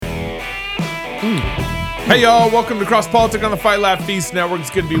Hey, y'all. Welcome to Cross Politic on the Fight Laugh Feast Network.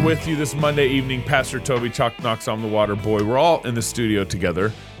 It's good to be with you this Monday evening. Pastor Toby Chalk knocks on the water boy. We're all in the studio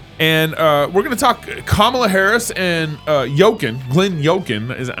together. And we're going to talk Kamala Harris and Youngkin. Glenn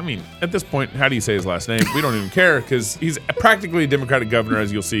Youngkin. At this point, how do you say his last name? We don't even care because he's practically a Democratic governor,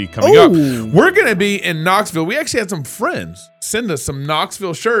 as you'll see coming up. We're going to be in Knoxville. We actually had some friends send us some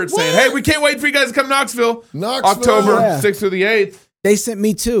Knoxville shirts saying, hey, we can't wait for you guys to come to Knoxville. October 6th through the 8th. They sent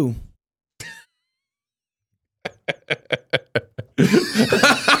me two.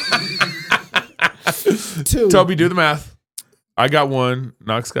 Toby, do the math. I got one.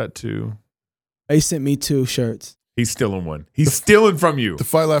 Knox got two. They sent me two shirts. He's stealing one. He's stealing from you. The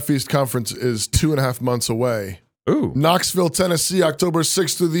Fight Laugh Feast conference is 2.5 months away. Ooh. Knoxville, Tennessee, October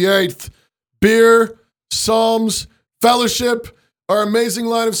 6th through the 8th. Beer, Psalms, fellowship, our amazing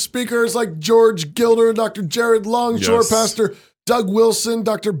line of speakers like George Gilder, Dr. Jared Longshore, Pastor Doug Wilson,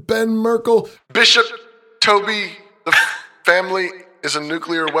 Dr. Ben Merkel, Bishop Toby, the family is a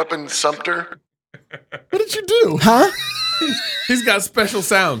nuclear weapon Sumter. What did you do? Huh? He's got special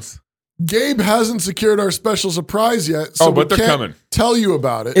sounds. Gabe hasn't secured our special surprise yet, so but we they're can't coming. tell you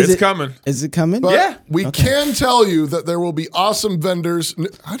about it. It's coming. Is it coming? But we can tell you that there will be awesome vendors.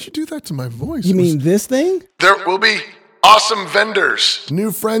 How'd you do that to my voice? You mean this thing? There will be awesome vendors.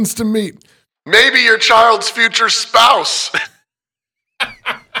 New friends to meet. Maybe your child's future spouse.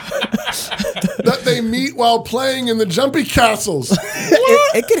 That they meet while playing in the jumpy castles.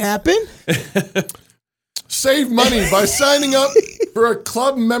 It could happen. Save money by signing up for a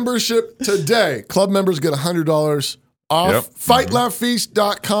club membership today. Club members get $100 off. Yep.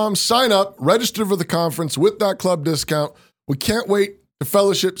 FightLaughFeast.com. Sign up, register for the conference with that club discount. We can't wait to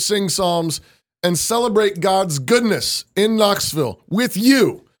fellowship, sing psalms, and celebrate God's goodness in Knoxville with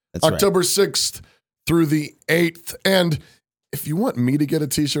you. That's October 6th through the 8th. And if you want me to get a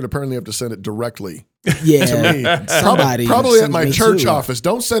t-shirt, apparently you have to send it directly to me. Somebody probably at sent my me church too. office.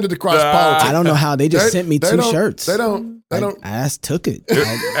 Don't send it to Cross Politics. I don't know how they just sent me two shirts. They don't. I just took it.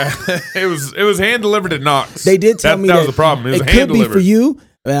 It was hand delivered at Knox. They did tell me that was the problem. It was it hand could be delivered for you,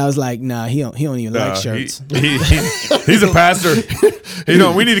 but I was like, nah, he don't even like shirts. He's a pastor.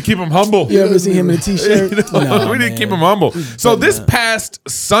 We need to keep him humble. You ever see him in a t-shirt? No, we need to keep him humble. So this past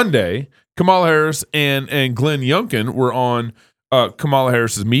Sunday, Kamala Harris and Glenn Youngkin were on Kamala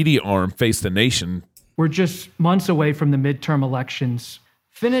Harris's media arm, Face the Nation. We're just months away from the midterm elections.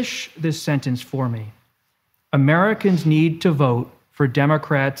 Finish this sentence for me. Americans need to vote for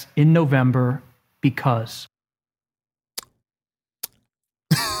Democrats in November because.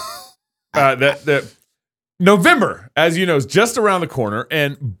 That November, as you know, is just around the corner.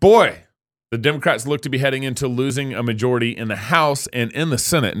 And boy, the Democrats look to be heading into losing a majority in the House and in the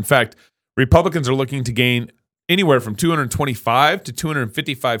Senate. In fact, Republicans are looking to gain anywhere from 225 to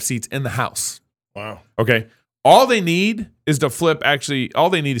 255 seats in the House. Wow. Okay. All they need is to flip. Actually, all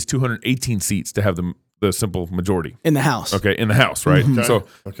they need is 218 seats to have the simple majority In the House. Okay, in the House, right? Okay. So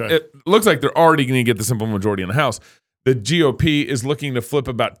it looks like they're already going to get the simple majority in the House. The GOP is looking to flip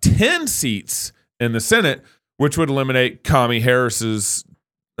about 10 seats in the Senate, which would eliminate Kamala Harris's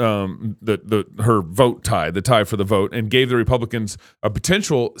her vote tie, the tie for the vote, and gave the Republicans a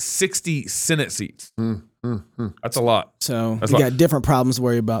potential 60 Senate seats. That's a lot. So you got different problems to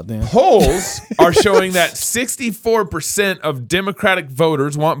worry about then. Polls are showing that 64% of Democratic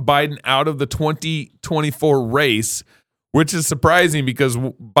voters want Biden out of the 2024 race, which is surprising because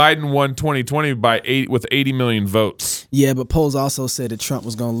Biden won 2020 with 80 million votes. Yeah, but polls also said that Trump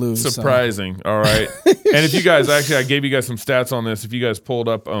was going to lose. Surprising. So. All right. And if you guys I gave you guys some stats on this. If you guys pulled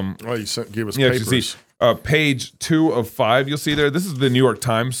up, you gave us papers. Page 2 of 5, you'll see there. This is the New York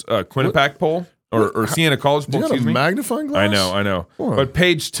Times Quinnipiac poll or Siena College poll. You got a magnifying glass? I know. What? But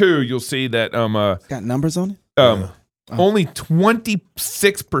page 2, you'll see that got numbers on it. Only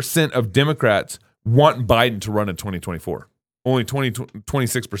 26% of Democrats want Biden to run in 2024. Only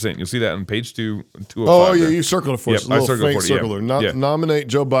 26%. You'll see that on page 2 of 5. Oh, yeah, you circled it for us. Yep, I circled faint it for you. circular. Yeah. Nominate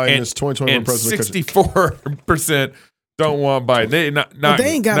Joe Biden as 2021 president. 64% don't want Biden. They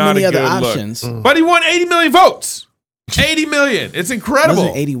ain't got many other options. But he won 80 million votes. 80 million. It's incredible.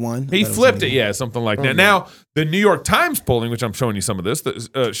 Was it 81? He flipped it. Yeah, something like that. Now, the New York Times polling, which I'm showing you some of this,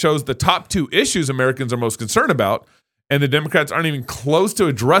 shows the top 2 issues Americans are most concerned about, and the Democrats aren't even close to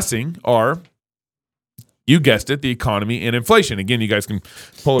addressing are, you guessed it, the economy and inflation. Again, you guys can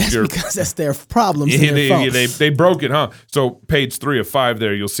pull up because that's their problems. They broke it, huh? So page 3 of 5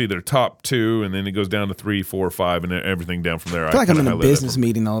 there, you'll see their top 2, and then it goes down to 3, 4, 5, and everything down from there. I feel like I'm in a business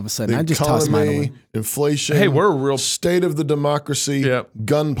meeting all of a sudden. I just toss mine away. Inflation. Hey, we're a real state of the democracy.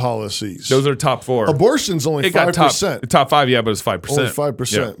 Gun policies. Those are top 4. Abortion's only 5%. Top 5, yeah, but it's 5%. Only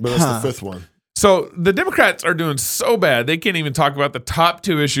 5%, but that's the 5th one. So the Democrats are doing so bad, they can't even talk about the top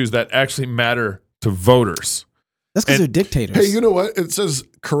 2 issues that actually matter to voters. That's because they're dictators. Hey, you know what? It says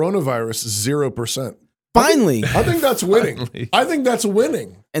coronavirus 0%. Finally. I think that's winning. I think that's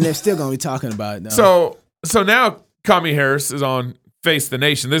winning. And they're still going to be talking about it. No. So now Kamala Harris is on Face the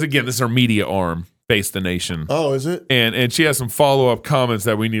Nation. This is her media arm, Face the Nation. Oh, is it? And she has some follow-up comments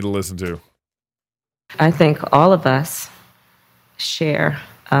that we need to listen to. I think all of us share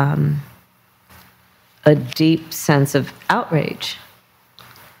a deep sense of outrage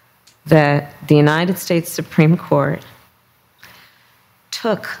that the United States Supreme Court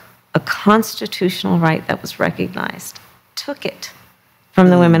took a constitutional right that was recognized, took it from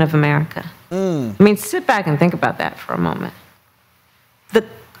the women of America. I mean, sit back and think about that for a moment. The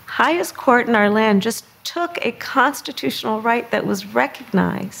highest court in our land just took a constitutional right that was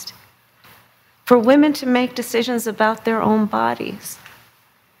recognized for women to make decisions about their own bodies.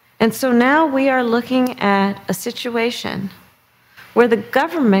 And so now we are looking at a situation where the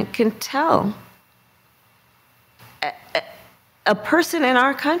government can tell a person in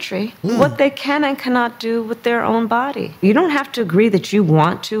our country what they can and cannot do with their own body. You don't have to agree that you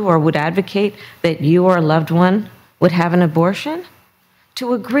want to or would advocate that you or a loved one would have an abortion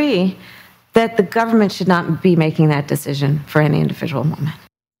to agree that the government should not be making that decision for any individual woman.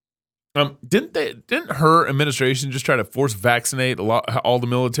 Didn't her administration just try to force vaccinate all the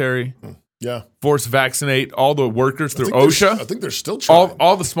military? Yeah. Force vaccinate all the workers through OSHA? I think they're still trying.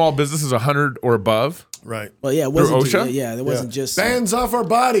 All the small businesses 100 or above? Right. Well, yeah, it wasn't through OSHA? Yeah, it wasn't just hands off our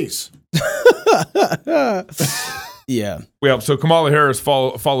bodies. Yeah. Well, so Kamala Harris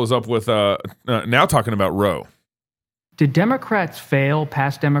follows up with now talking about Roe. Did Democrats fail,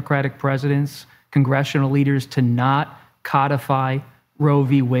 past Democratic presidents, congressional leaders, to not codify Roe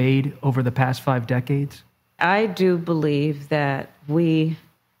v. Wade over the past 5 decades? I do believe that we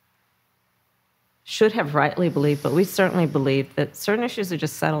should have rightly believed, but we certainly believe that certain issues are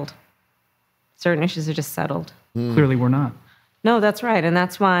just settled. Certain issues are just settled. Clearly we're not. No, that's right. And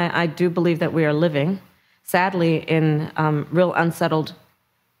that's why I do believe that we are living, sadly, in real unsettled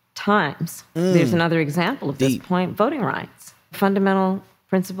times. There's another example of this point, voting rights. Fundamental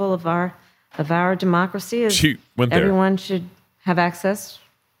principle of our democracy is everyone should have access,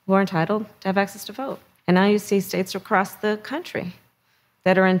 who are entitled to have access to vote. And now you see states across the country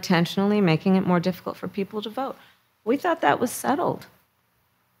that are intentionally making it more difficult for people to vote. We thought that was settled.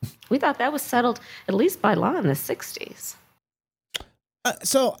 We thought that was settled, at least by law, in the 60s.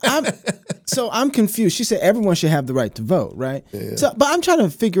 So I'm confused. She said everyone should have the right to vote, right? Yeah. So, but I'm trying to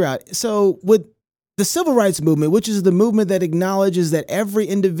figure out. So with the civil rights movement, which is the movement that acknowledges that every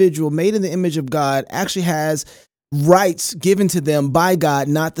individual made in the image of God actually has rights given to them by God,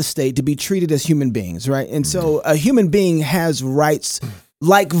 not the state, to be treated as human beings, right? And so a human being has rights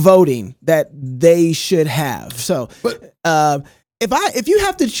like voting that they should have. So, if you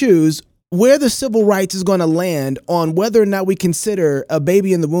have to choose where the civil rights is going to land on whether or not we consider a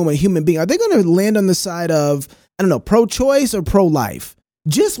baby in the womb a human being, are they going to land on the side of, I don't know, pro-choice or pro-life?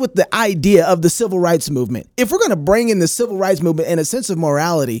 Just with the idea of the civil rights movement. If we're going to bring in the civil rights movement and a sense of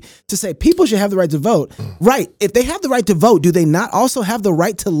morality to say people should have the right to vote, right? If they have the right to vote, do they not also have the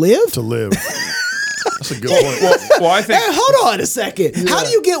right to live? To live. That's a good point. Well, I think. Hey, hold on a second. Yeah. How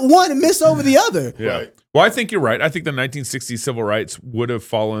do you get one and miss over the other? Yeah. Right. Well, I think you're right. I think the 1960s civil rights would have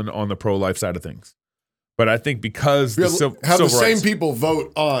fallen on the pro-life side of things. But I think because the same people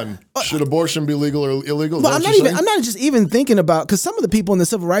vote on should abortion be legal or illegal? Well, I'm not just even thinking about, because some of the people in the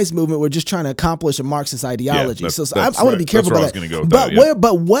civil rights movement were just trying to accomplish a Marxist ideology. So I want to be careful about that.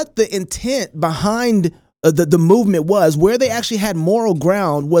 But what the intent behind the movement was, where they actually had moral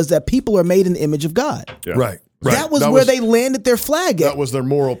ground, was that people are made in the image of God. Yeah. Right. That was where they landed their flag at. That was their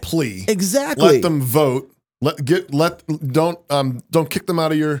moral plea. Exactly. Let them vote. Don't kick them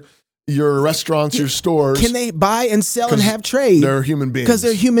out of your restaurants, your stores. Can they buy and sell and have trade? They're human beings. Because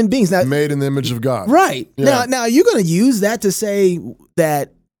they're human beings. Now, made in the image of God. Right. Yeah. Now you're going to use that to say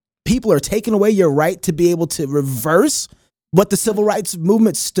that people are taking away your right to be able to reverse what the civil rights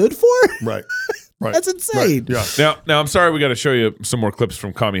movement stood for? Right. Right. That's insane. Right. Yeah. Now I'm sorry we got to show you some more clips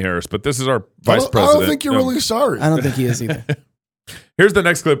from Kamala Harris, but this is our vice president. I don't think you're really sorry. I don't think he is either. Here's the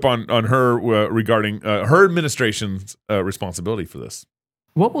next clip on her regarding her administration's responsibility for this.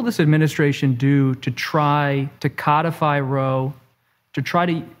 What will this administration do to try to codify Roe, to try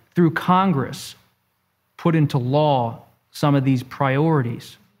to, through Congress, put into law some of these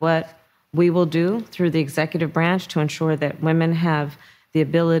priorities? What we will do through the executive branch to ensure that women have the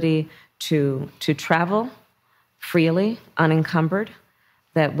ability to travel freely, unencumbered,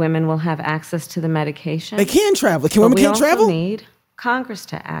 that women will have access to the medication. They can travel. Women can't travel? We also need Congress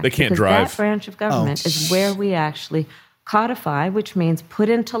to act. They can't because drive. That branch of government is where we actually codify, which means put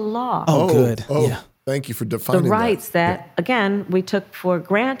into law Good. Yeah. Thank you for the defining rights that. that, again, we took for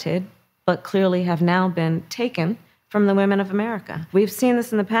granted, but clearly have now been taken from the women of America. We've seen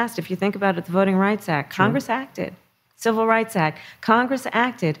this in the past. If you think about it, the Voting Rights Act, Congress acted. Civil Rights Act, Congress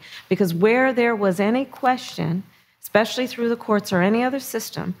acted because where there was any question, especially through the courts or any other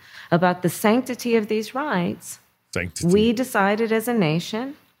system, about the sanctity of these rights, we decided as a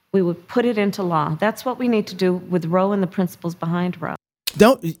nation we would put it into law. That's what we need to do with Roe and the principles behind Roe.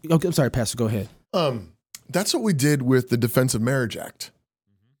 I'm sorry, Pastor, go ahead. That's what we did with the Defense of Marriage Act.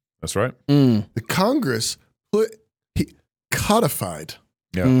 That's right. The Congress codified.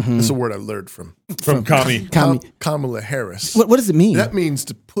 Yeah. That's a word I learned from Kamala Harris. What does it mean? That means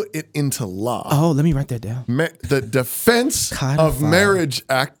to put it into law. Oh, let me write that down. The Defense of Marriage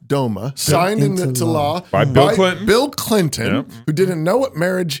Act, DOMA, signed into law by Bill Clinton. Bill Clinton, who didn't know what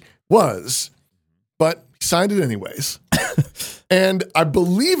marriage was, but signed it anyways. And I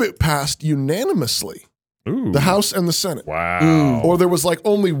believe it passed unanimously. Ooh. The House and the Senate. Wow. Or there was like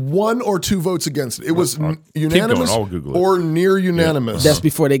only 1 or 2 votes against it. It was unanimous I'll Google it. or near unanimous. That's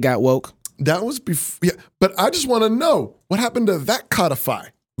before they got woke. That was before. Yeah, but I just want to know what happened to that codify.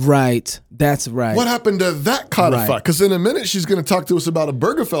 Right. That's right. What happened to that codify? Right. Because in a minute she's going to talk to us about a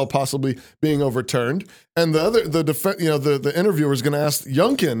Obergefell possibly being overturned, and the interviewer is going to ask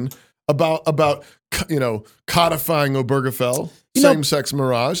Youngkin about codifying Obergefell, same-sex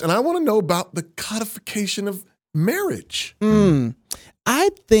marriage, and I want to know about the codification of marriage. I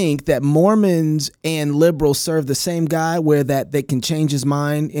think that Mormons and liberals serve the same guy where that they can change his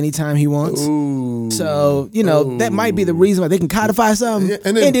mind anytime he wants. Ooh. So, that might be the reason why they can codify something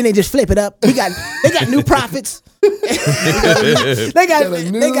and and then they just flip it up. They got new prophets. they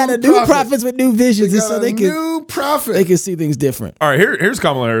got a new prophets with new visions, and so they can see things different. All right, here's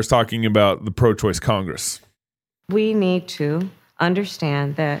Kamala Harris talking about the pro-choice Congress. We need to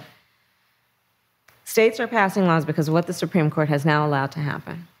understand that states are passing laws because of what the Supreme Court has now allowed to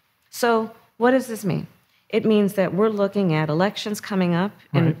happen. So what does this mean? It means that we're looking at elections coming up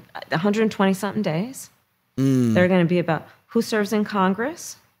in 120-something days. They're going to be about who serves in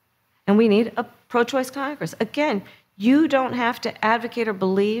Congress, and we need a pro-choice Congress. Again, you don't have to advocate or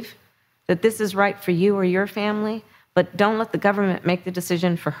believe that this is right for you or your family, but don't let the government make the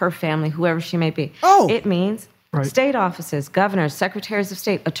decision for her family, whoever she may be. It means state offices, governors, secretaries of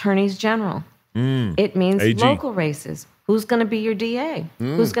state, attorneys general. It means AG. local races. Who's going to be your DA?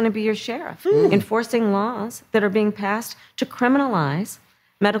 Who's going to be your sheriff? Enforcing laws that are being passed to criminalize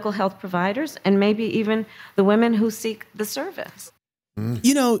medical health providers and maybe even the women who seek the service.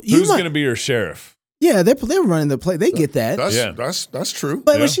 Who's going to be your sheriff? Yeah, they're running the play. They get that. That's true.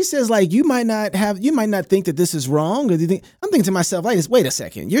 But when she says you might not think that this is wrong, or I'm thinking to myself, wait a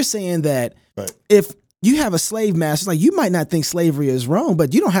second. You're saying that if you have a slave master, you might not think slavery is wrong,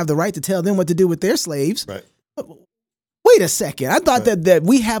 but you don't have the right to tell them what to do with their slaves. Right. Wait a second. I thought that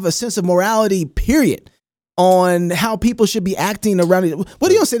we have a sense of morality, period, on how people should be acting around it. What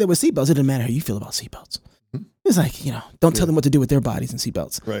do you say that with seatbelts? It doesn't matter how you feel about seatbelts. It's don't tell them what to do with their bodies and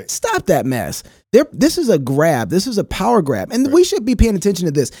seatbelts. Right. Stop that mess. This is a grab. This is a power grab. And we should be paying attention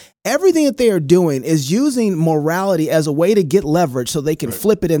to this. Everything that they are doing is using morality as a way to get leverage so they can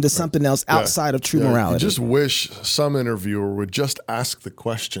flip it into something else outside of true morality. You just wish some interviewer would just ask the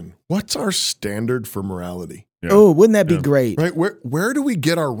question, what's our standard for morality? Yeah. Oh, wouldn't that be great? Right? Where do we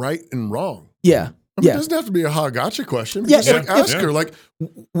get our right and wrong? Yeah. It doesn't have to be a gotcha question. But ask her,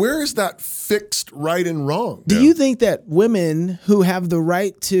 where is that fixed right and wrong? Do you think that women who have the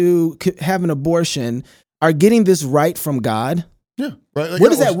right to have an abortion are getting this right from God? Yeah, right. Where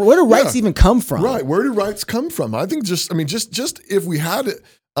do rights even come from? Right. Where do rights come from? I think just if we had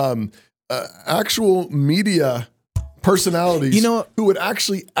actual media personalities who would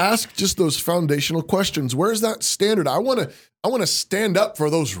actually ask just those foundational questions. Where's that standard? I want to stand up for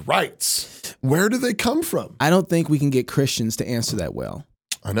those rights. Where do they come from? I don't think we can get Christians to answer that well.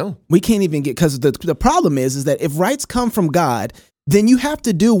 I know. We can't even get, because the problem is that if rights come from God, then you have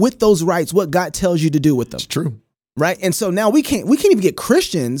to do with those rights what God tells you to do with them. It's true. Right. And so now we can't even get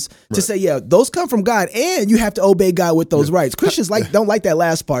Christians to say, those come from God and you have to obey God with those rights. Christians don't like that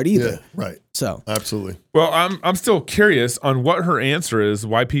last part either. Yeah, right. So absolutely. Well, I'm still curious on what her answer is,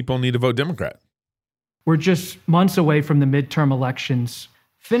 why people need to vote Democrat. We're just months away from the midterm elections.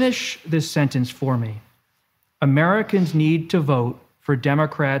 Finish this sentence for me. Americans need to vote for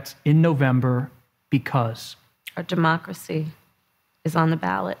Democrats in November because our democracy is on the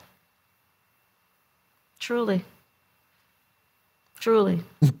ballot. Truly.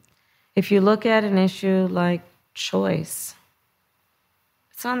 If you look at an issue like choice,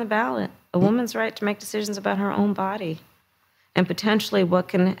 It's on the ballot. A woman's right to make decisions about her own body and potentially what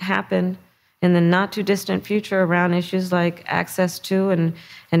can happen in the not too distant future around issues like access to and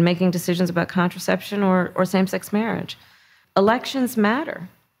making decisions about contraception or same-sex marriage. Elections matter.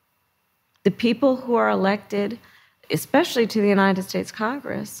 The people who are elected, especially to the United States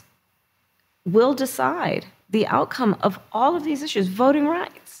Congress, will decide the outcome of all of these issues. Voting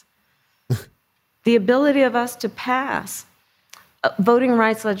rights, the ability of us to pass voting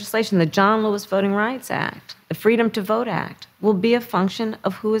rights legislation, the John Lewis Voting Rights Act, the Freedom to Vote Act, will be a function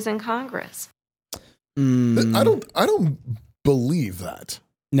of who is in Congress. I don't believe that.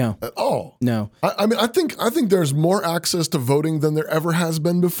 No. At all. No. I mean, I think there's more access to voting than there ever has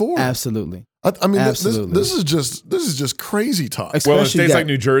been before. Absolutely. I mean, Absolutely. this is just crazy talk. Especially Well, states that- like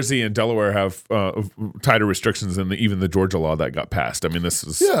New Jersey and Delaware have tighter restrictions than even the Georgia law that got passed. I mean, it's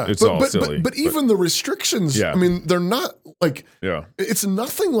all silly. But even the restrictions, Yeah. I mean, they're not like, Yeah. it's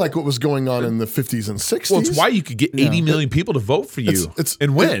nothing like what was going on in the 50s and 60s. Well, it's why you could get 80 million people to vote for you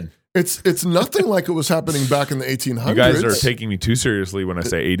and win. It's nothing like it was happening back in the 1800s. You guys are taking me too seriously when I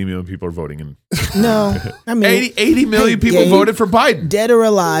say 80 million people are voting. And No. I mean, 80 million people Gabe, voted for Biden. dead or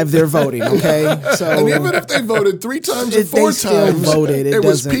alive, they're voting, okay? So And even if they voted 3 times or 4 they still times, voted. It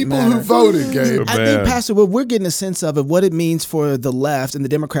was doesn't people matter. who voted, Gabe. I Man. think, Pastor, what we're getting a sense of what it means for the left and the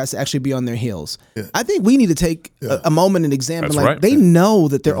Democrats to actually be on their heels. I think we need to take a moment and examine, That's like, right. they know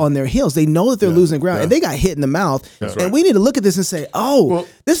that they're on their heels. They know that they're losing ground, and they got hit in the mouth. And right. we need to look at this and say,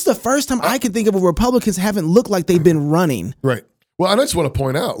 this is the first time I can think of where Republicans haven't looked like they've been running. Right. Well, and I just want to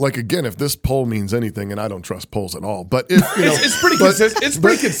point out, like, again, if this poll means anything, and I don't trust polls at all, but if It's pretty consistent. It's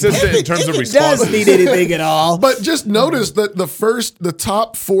pretty consistent in terms of It response. doesn't need anything at all. But just notice that the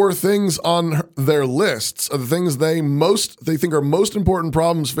top 4 things on their lists are the things they think are most important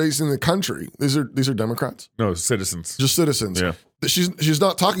problems facing the country. These are Democrats, No, citizens. just citizens. Yeah. She's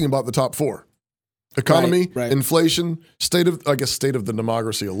not talking about the top 4. Economy, Right. inflation, state of the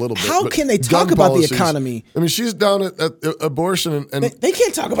democracy a little bit. How but can they gun talk about policies- the economy? I mean, she's down at abortion and They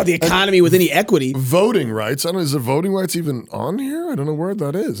can't talk about the economy with any equity. voting rights. I don't know, is the voting rights even on here? I don't know where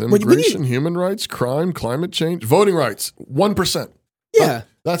that is. we Immigration, human rights, crime, climate change, voting rights, 1%. Yeah.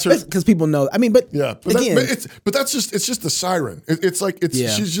 That's her. Because people know. I mean, but Yeah, but again, that's just the siren. It's like Yeah.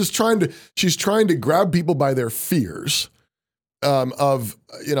 she's trying to grab people by their fears, and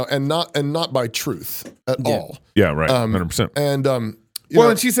not by truth at all. Yeah, right. 100%. And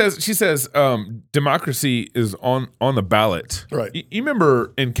And she says democracy is on the ballot. Right. You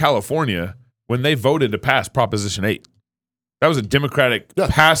remember in California when they voted to pass Proposition 8? That was a Democratic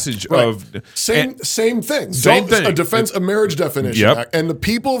passage of same thing. Same thing. A defense of marriage definition Yep. act, and the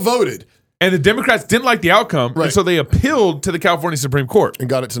people voted and the Democrats didn't like the outcome, Right. and so they appealed to the California Supreme Court. and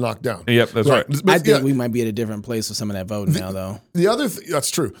got it to knock down. Yep, that's right. I But, think we might be at a different place with some of that voting now, though. The other that's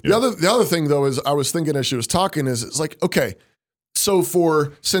true. The other thing though is I was thinking as she was talking is it's like, okay, so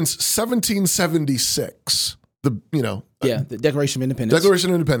since 1776, the Declaration of Independence. Declaration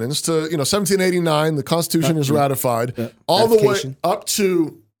of Independence to 1789, the Constitution is ratified all the way ratification. up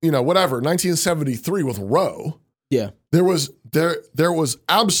to 1973 with Roe. Yeah. There was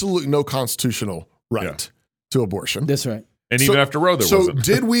absolutely no constitutional right to abortion. That's right. And even after Roe, there so wasn't.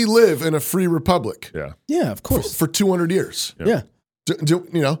 did we live in a free republic Yeah. Yeah, of course. for 200 years? Yeah.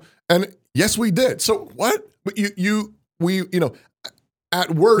 And yes, we did. So what? But we at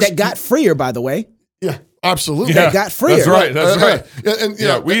worst That got freer, by the way. yeah, absolutely. That got freer. That's right. That's right. And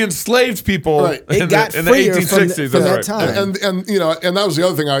Yeah, we enslaved people Right. It got in the freer 1860s. from that That's right. time. and that was the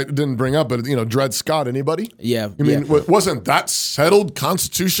other thing I didn't bring up, but Dred Scott, anybody? Yeah. I mean, wasn't that settled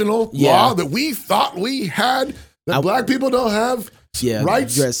constitutional law that we thought we had that black people don't have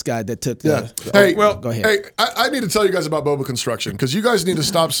rights? Dred Scott that took Yeah. the. Hey, go ahead. Hey, I need to tell you guys about Bobo Construction because you guys need to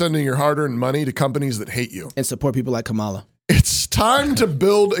stop sending your hard-earned money to companies that hate you. And support people like Kamala. It's time to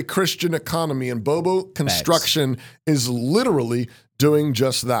build a Christian economy, and Bobo Construction is literally doing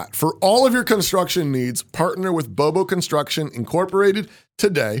just that. For all of your construction needs, partner with Bobo Construction Incorporated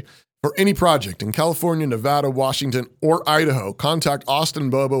today. For any project in California, Nevada, Washington, or Idaho, contact Austin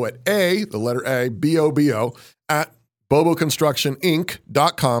Bobo at the letter A, B-O-B-O, at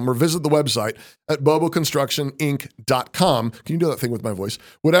boboconstructioninc.com or visit the website at boboconstructioninc.com. Can you do that thing with my voice?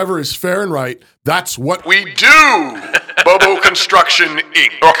 Whatever is fair and right, that's what we do. Bobo Construction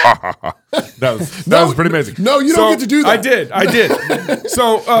Inc. That was pretty amazing. No, you don't get to do that. I did.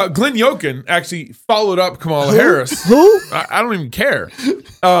 So Glenn Youngkin actually followed up Kamala Harris. Who? I don't even care.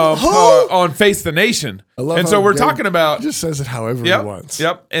 On Face the Nation. And so we're talking about. He just says it however he wants.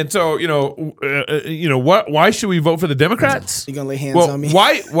 Yep. And so what? Why should we vote for the Democrats? You gonna lay hands Well, on me?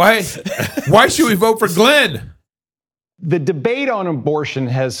 why should we vote for Glenn? The debate on abortion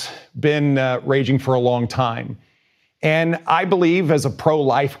has been raging for a long time. And I believe, as a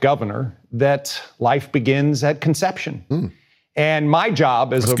pro-life governor, that life begins at conception. And my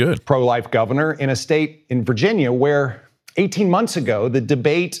job as a pro-life governor in a state in Virginia where 18 months ago, the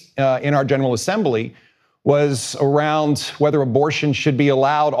debate in our General Assembly was around whether abortion should be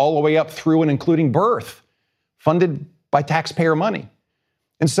allowed all the way up through and including birth, funded by taxpayer money.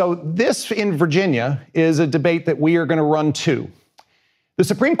 And so this in Virginia is a debate that we are going to run too. The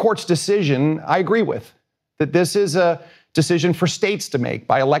Supreme Court's decision, I agree with, that this is a decision for states to make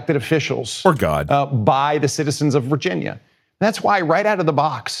by elected officials. Or God. By the citizens of Virginia. That's why right out of the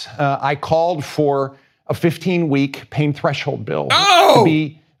box, I called for a 15-week pain threshold bill to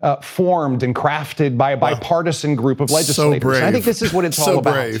be formed and crafted by a bipartisan group of legislators. So brave. I think this is what it's all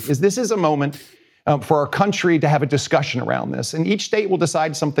about. Brave. This is a moment for our country to have a discussion around this, and each state will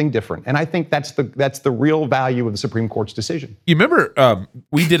decide something different. And I think that's the real value of the Supreme Court's decision. You remember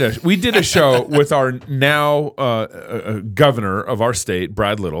we did a show with our now governor of our state,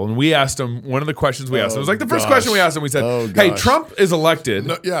 Brad Little, and we asked him one of the questions we asked him. It was like the first question we asked him. We said, "Hey, Trump is elected.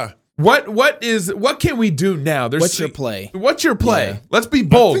 No, yeah. What can we do now? What's your play? What's your play? Yeah. Let's be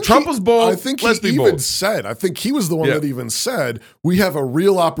bold. Trump was bold. I think Let's he be even bold. said, I think he was the one that even said, we have a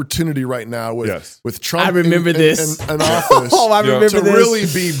real opportunity right now with Trump I remember this. in office I remember to this. really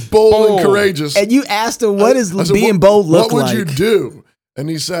be bold and courageous. And you asked him, what does I said, being bold look like? What would like? you do? And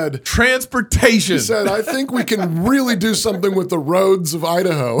he said, transportation. He said, I think we can really do something with the roads of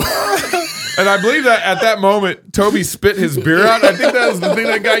Idaho. And I believe that at that moment, Toby spit his beer out. I think that was the thing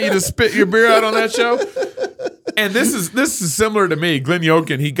that got you to spit your beer out on that show. And this is similar to me, Glenn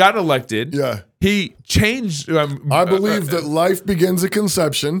Youngkin. He got elected. Yeah. He changed. I believe that life begins at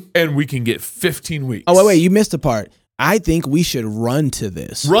conception. And we can get 15 weeks. Oh, wait, you missed a part. I think we should run to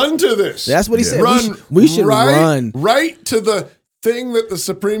this. Run to this. That's what he said. Run. We should run. Right to the thing that the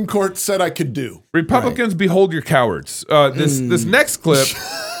Supreme Court said I could do. Republicans, behold your cowards. This next clip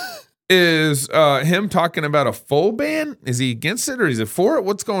is him talking about a full ban. Is he against it or is he for it?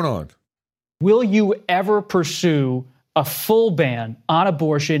 What's going on? Will you ever pursue a full ban on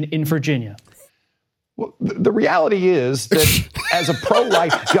abortion in Virginia? Well, the reality is that as a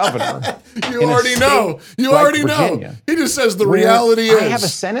pro-life governor, you already know. You already know. He just says the reality is. I have a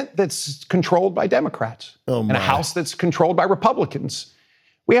Senate that's controlled by Democrats and a House that's controlled by Republicans.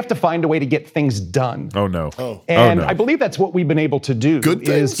 We have to find a way to get things done. Oh, no. And I believe that's what we've been able to do,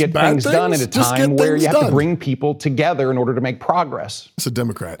 is get things done at a time where you have to bring people together in order to make progress. It's a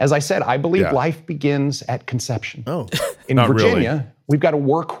Democrat. As I said, I believe life begins at conception. In Not Virginia, really. we've got to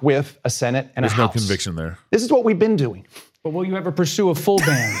work with a Senate and There's a House. no conviction there. This is what we've been doing. But will you ever pursue a full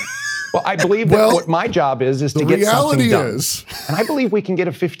ban? Well, I believe that what my job is to get something done. Is. And I believe we can get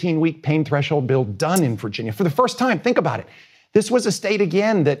a 15-week pain threshold bill done in Virginia for the first time. Think about it. This was a state,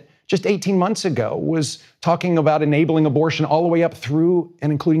 again, that just 18 months ago was talking about enabling abortion all the way up through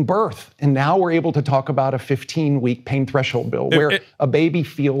and including birth. And now we're able to talk about a 15-week pain threshold bill where a baby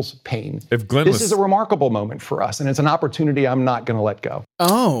feels pain. This is a remarkable moment for us, and it's an opportunity I'm not going to let go.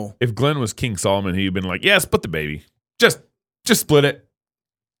 Oh. If Glenn was King Solomon, he'd been like, yeah, split the baby. Just split it.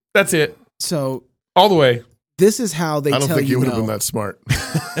 That's it. So all the way. This is how they tell you. I don't think he would have been that smart.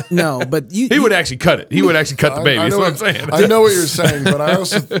 No, but he would actually cut it. He would actually cut the baby. That's what I'm saying. I know what you're saying, but I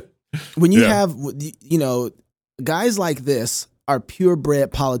also when you have guys like this are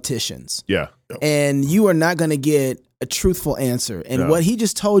purebred politicians. Yeah. And you are not going to get a truthful answer. And what he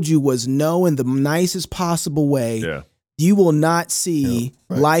just told you was no in the nicest possible way. Yeah. You will not see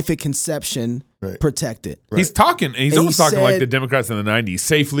life at conception protected. Right. He's talking, he's almost talking like the Democrats in the 90s,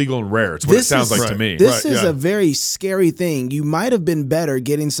 safe, legal, and rare. It's what it sounds like to me. This is a very scary thing. You might have been better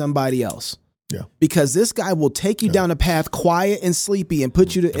getting somebody else. Yeah. Because this guy will take you down a path quiet and sleepy and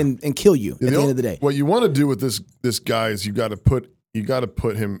put you to and kill you at the end of the day. What you want to do with this guy is you got to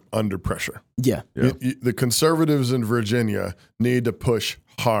put him under pressure. Yeah. The conservatives in Virginia need to push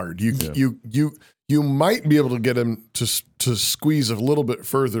hard. You might be able to get him to squeeze a little bit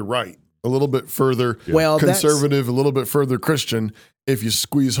further right, a little bit further conservative, a little bit further Christian if you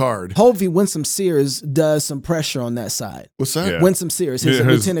squeeze hard. Hopefully Winsome Sears does some pressure on that side. What's that? Yeah. Winsome Sears, his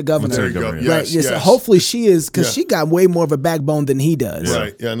lieutenant governor. Yes. So hopefully she is, because she got way more of a backbone than he does.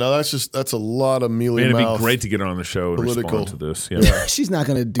 Right. Yeah. No, that's a lot of mealy mouth. It'd be great to get her on the show and respond to this. Yeah. She's not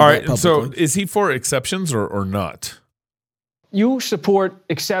going to do that publicly. So is he for exceptions or not? You support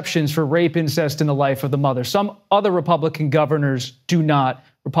exceptions for rape, incest, and the life of the mother. Some other Republican governors do not.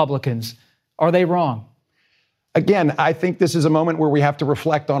 Republicans. Are they wrong? Again, I think this is a moment where we have to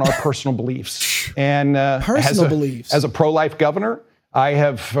reflect on our personal beliefs. And personal beliefs. As a pro-life governor, I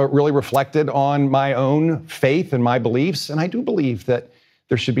have really reflected on my own faith and my beliefs, and I do believe that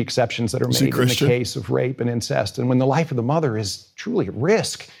there should be exceptions that are made in the case of rape and incest, and when the life of the mother is truly at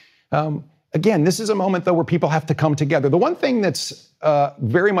risk. Again, this is a moment, though, where people have to come together. The one thing that's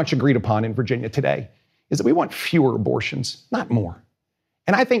very much agreed upon in Virginia today is that we want fewer abortions, not more.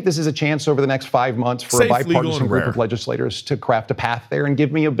 And I think this is a chance over the next 5 months for Safe, a bipartisan group rare. of legislators to craft a path there and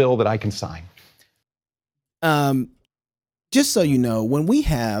give me a bill that I can sign. Just so you know, when we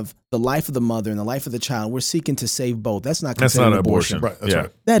have the life of the mother and the life of the child, we're seeking to save both. That's not That's considered not an abortion. Right, that's right.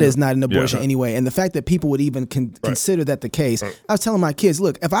 That is not an abortion Yeah. anyway. And the fact that people would even consider that the case, I was telling my kids,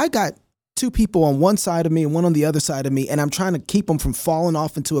 look, if I got two people on one side of me and one on the other side of me, and I'm trying to keep them from falling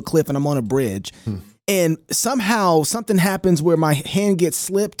off into a cliff and I'm on a bridge, and somehow something happens where my hand gets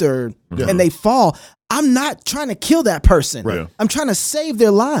slipped and they fall, I'm not trying to kill that person. Right. I'm trying to save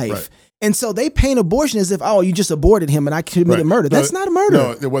their life. Right. And so they paint abortion as if, oh, you just aborted him and I committed murder. That's not a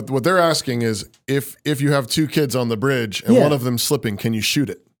murder. No, what they're asking is if you have two kids on the bridge and one of them slipping, can you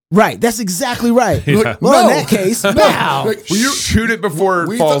shoot it? Right. That's exactly right. Yeah. Well, No. in that case, now. Like, Shoot it before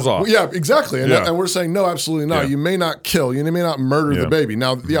it falls off. Yeah, exactly. And, Yeah. and we're saying, no, absolutely not. Yeah. You may not kill. You may not murder Yeah. the baby.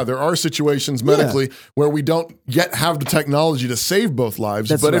 Now, there are situations medically where we don't yet have the technology to save both lives.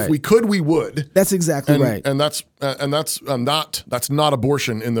 That's but right. if we could, we would. That's exactly And, right. and that's not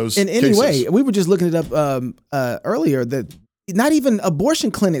abortion in those In any cases. way, we were just looking it up earlier that not even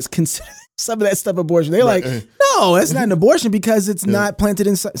abortion clinics consider some of that stuff abortion. They're like, no, it's not an abortion because it's not planted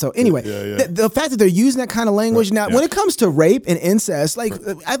inside. So anyway, the fact that they're using that kind of language now, when it comes to rape and incest, like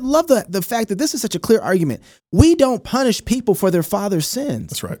I love the fact that this is such a clear argument. We don't punish people for their father's sins.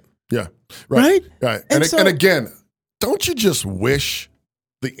 That's right. Yeah. Right? Right. And And again, don't you just wish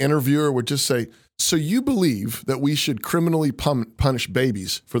the interviewer would just say, so you believe that we should criminally punish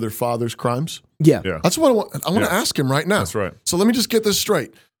babies for their father's crimes? Yeah. That's what I want to ask him right now. That's right. So let me just get this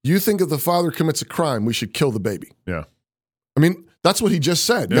straight. You think if the father commits a crime, we should kill the baby? Yeah. I mean, that's what he just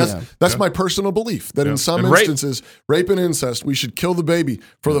said. That's my personal belief, that in some And rape. instances, rape and incest, we should kill the baby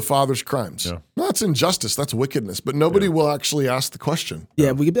for the father's crimes. Yeah. No, that's injustice. That's wickedness. But nobody will actually ask the question.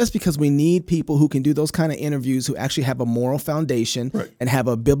 Yeah, that's because we need people who can do those kind of interviews who actually have a moral foundation and have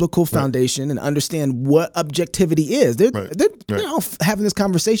a biblical foundation and understand what objectivity is. They're all having this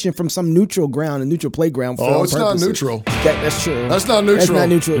conversation from some neutral ground, a neutral playground. For all it's purposes. not neutral. That's true. That's not neutral. That's not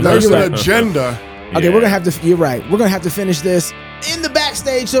neutral. No, There's you're an right. agenda. Okay, we're gonna have to. You're right. We're gonna have to finish this in the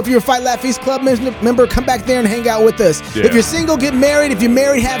backstage. So if you're a Fight Laugh Feast Club member, come back there and hang out with us. Yeah. If you're single, get married. If you're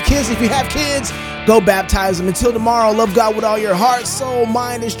married, have kids. If you have kids, go baptize them. Until tomorrow, love God with all your heart, soul,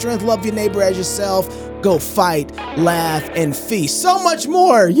 mind, and strength. Love your neighbor as yourself. Go fight, laugh, and feast. So much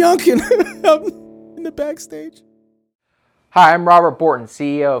more. Youngkin in the backstage. Hi, I'm Robert Borton,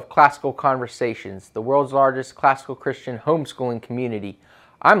 CEO of Classical Conversations, the world's largest classical Christian homeschooling community.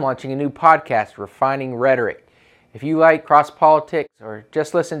 I'm launching a new podcast, Refining Rhetoric. If you like cross-politics or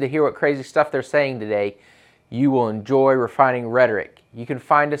just listen to hear what crazy stuff they're saying today, you will enjoy Refining Rhetoric. You can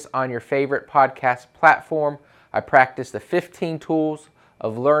find us on your favorite podcast platform. I practice the 15 tools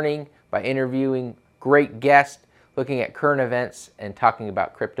of learning by interviewing great guests, looking at current events, and talking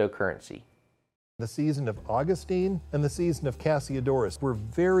about cryptocurrency. The season of Augustine and the season of Cassiodorus were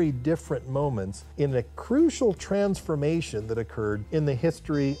very different moments in a crucial transformation that occurred in the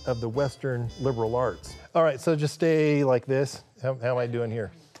history of the Western liberal arts. All right, so just stay like this. How am I doing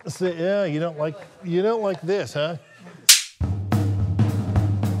here? Yeah, you don't like this, huh?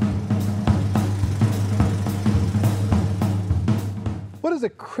 What does a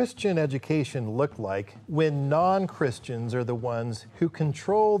Christian education look like when non-Christians are the ones who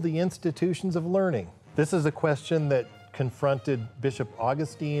control the institutions of learning? This is a question that confronted Bishop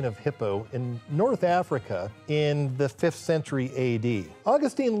Augustine of Hippo in North Africa in the 5th century AD.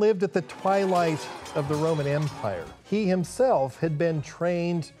 Augustine lived at the twilight of the Roman Empire. He himself had been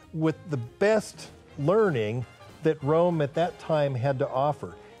trained with the best learning that Rome at that time had to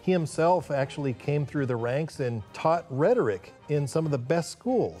offer. He himself actually came through the ranks and taught rhetoric in some of the best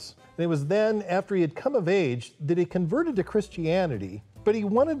schools. And it was then, after he had come of age, that he converted to Christianity, but he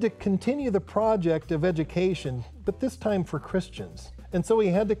wanted to continue the project of education, but this time for Christians. And so he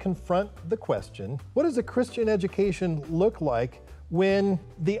had to confront the question, what does a Christian education look like when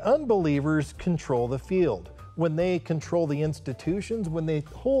the unbelievers control the field? When they control the institutions, when the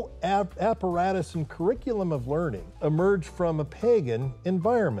whole apparatus and curriculum of learning emerge from a pagan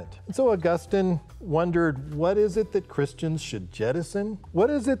environment. And so Augustine wondered, what is it that Christians should jettison? What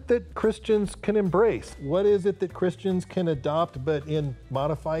is it that Christians can embrace? What is it that Christians can adopt but in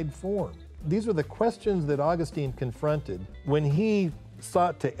modified form? These are the questions that Augustine confronted when he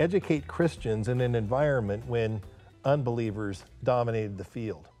sought to educate Christians in an environment when unbelievers dominated the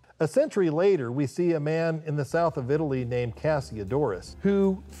field. A century later, we see a man in the south of Italy named Cassiodorus,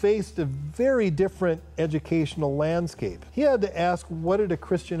 who faced a very different educational landscape. He had to ask, what did a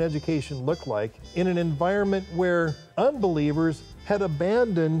Christian education look like in an environment where unbelievers had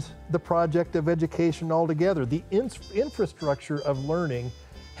abandoned the project of education altogether? The infrastructure of learning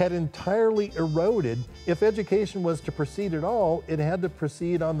had entirely eroded. If education was to proceed at all, it had to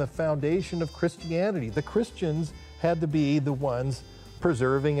proceed on the foundation of Christianity. The Christians had to be the ones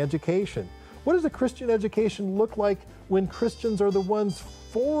preserving education. What does a Christian education look like when Christians are the ones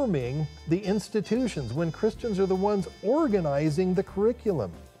forming the institutions, when Christians are the ones organizing the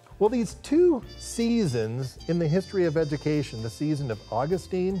curriculum? Well, these two seasons in the history of education, the season of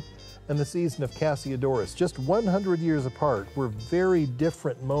Augustine and the season of Cassiodorus, just 100 years apart, were very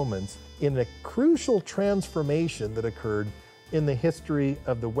different moments in a crucial transformation that occurred in the history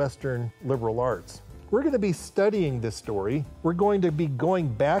of the Western liberal arts. We're going to be studying this story. We're going to be going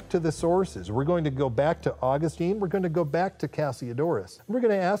back to the sources. We're going to go back to Augustine. We're going to go back to Cassiodorus. We're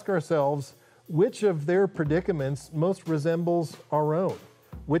going to ask ourselves which of their predicaments most resembles our own.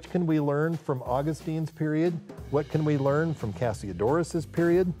 Which can we learn from Augustine's period? What can we learn from Cassiodorus's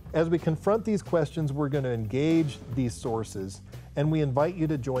period? As we confront these questions, we're going to engage these sources, and we invite you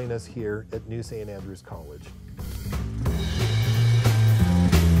to join us here at New St. Andrews College.